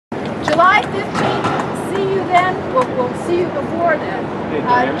July 15th, see you then. We'll see you before then.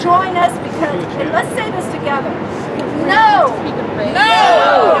 Join us because, and let's say this together. No!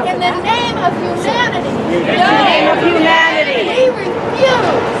 No! In the name of humanity. In the name of humanity. We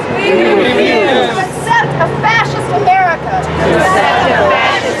refuse. To accept a fascist America. And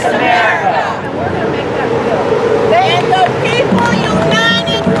we're going to make that real. And the people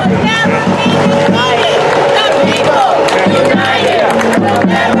united will never be defeated. The people united will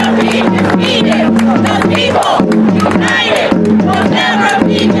never be defeated. The people united will never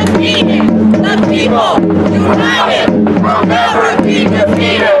be defeated. The people united will never be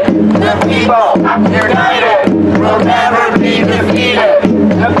defeated. The people united will never be defeated.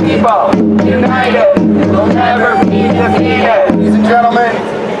 The people united will never be defeated. Ladies and gentlemen,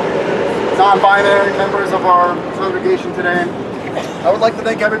 non-binary members of our congregation today, I would like to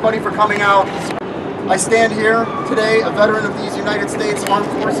thank everybody for coming out. I stand here today, a veteran of these United States Armed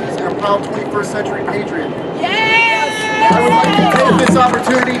Forces and a proud 21st century patriot. I would like to take this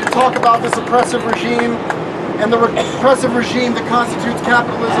opportunity to talk about this oppressive regime and the repressive regime that constitutes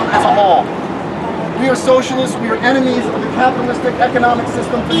capitalism as a whole. We are socialists, we are enemies of the capitalistic economic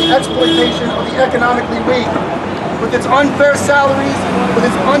system for the exploitation of the economically weak. With its unfair salaries, with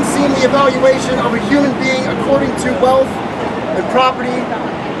its unseemly evaluation of a human being according to wealth and property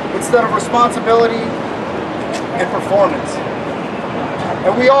instead of responsibility and performance.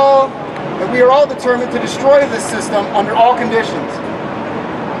 And we are all determined to destroy this system under all conditions.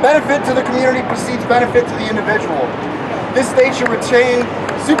 Benefit to the community precedes benefit to the individual. This state should retain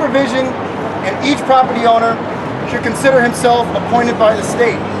supervision, and each property owner should consider himself appointed by the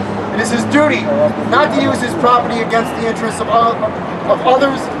state. It is his duty not to use his property against the interests of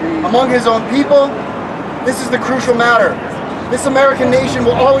others among his own people. This is the crucial matter. This American nation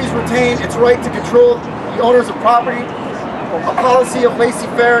will always retain its right to control the owners of property. A policy of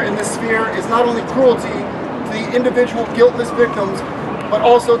laissez-faire in this sphere is not only cruelty to the individual guiltless victims, but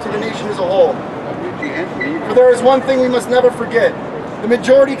also to the nation as a whole. For there is one thing we must never forget. The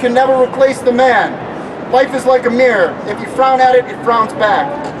majority can never replace the man. Life is like a mirror. If you frown at it, it frowns back.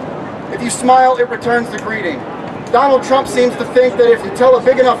 If you smile, it returns the greeting. Donald Trump seems to think that if you tell a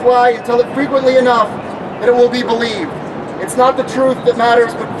big enough lie and tell it frequently enough, that it will be believed. It's not the truth that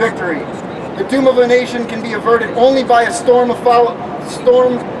matters, but victory. The doom of a nation can be averted only by a storm of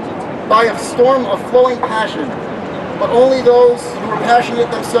flowing passion. But only those who are passionate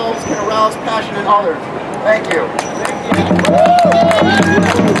themselves can arouse passion in others. Thank you.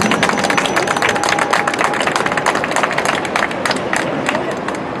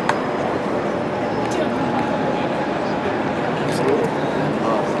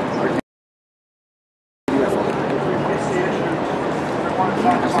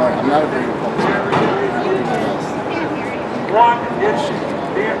 One is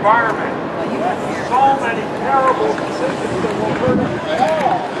the environment. So many terrible decisions that will hurt us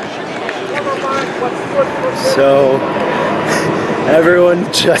all. Never mind what's good for So, everyone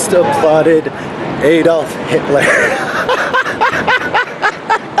just applauded Adolf Hitler.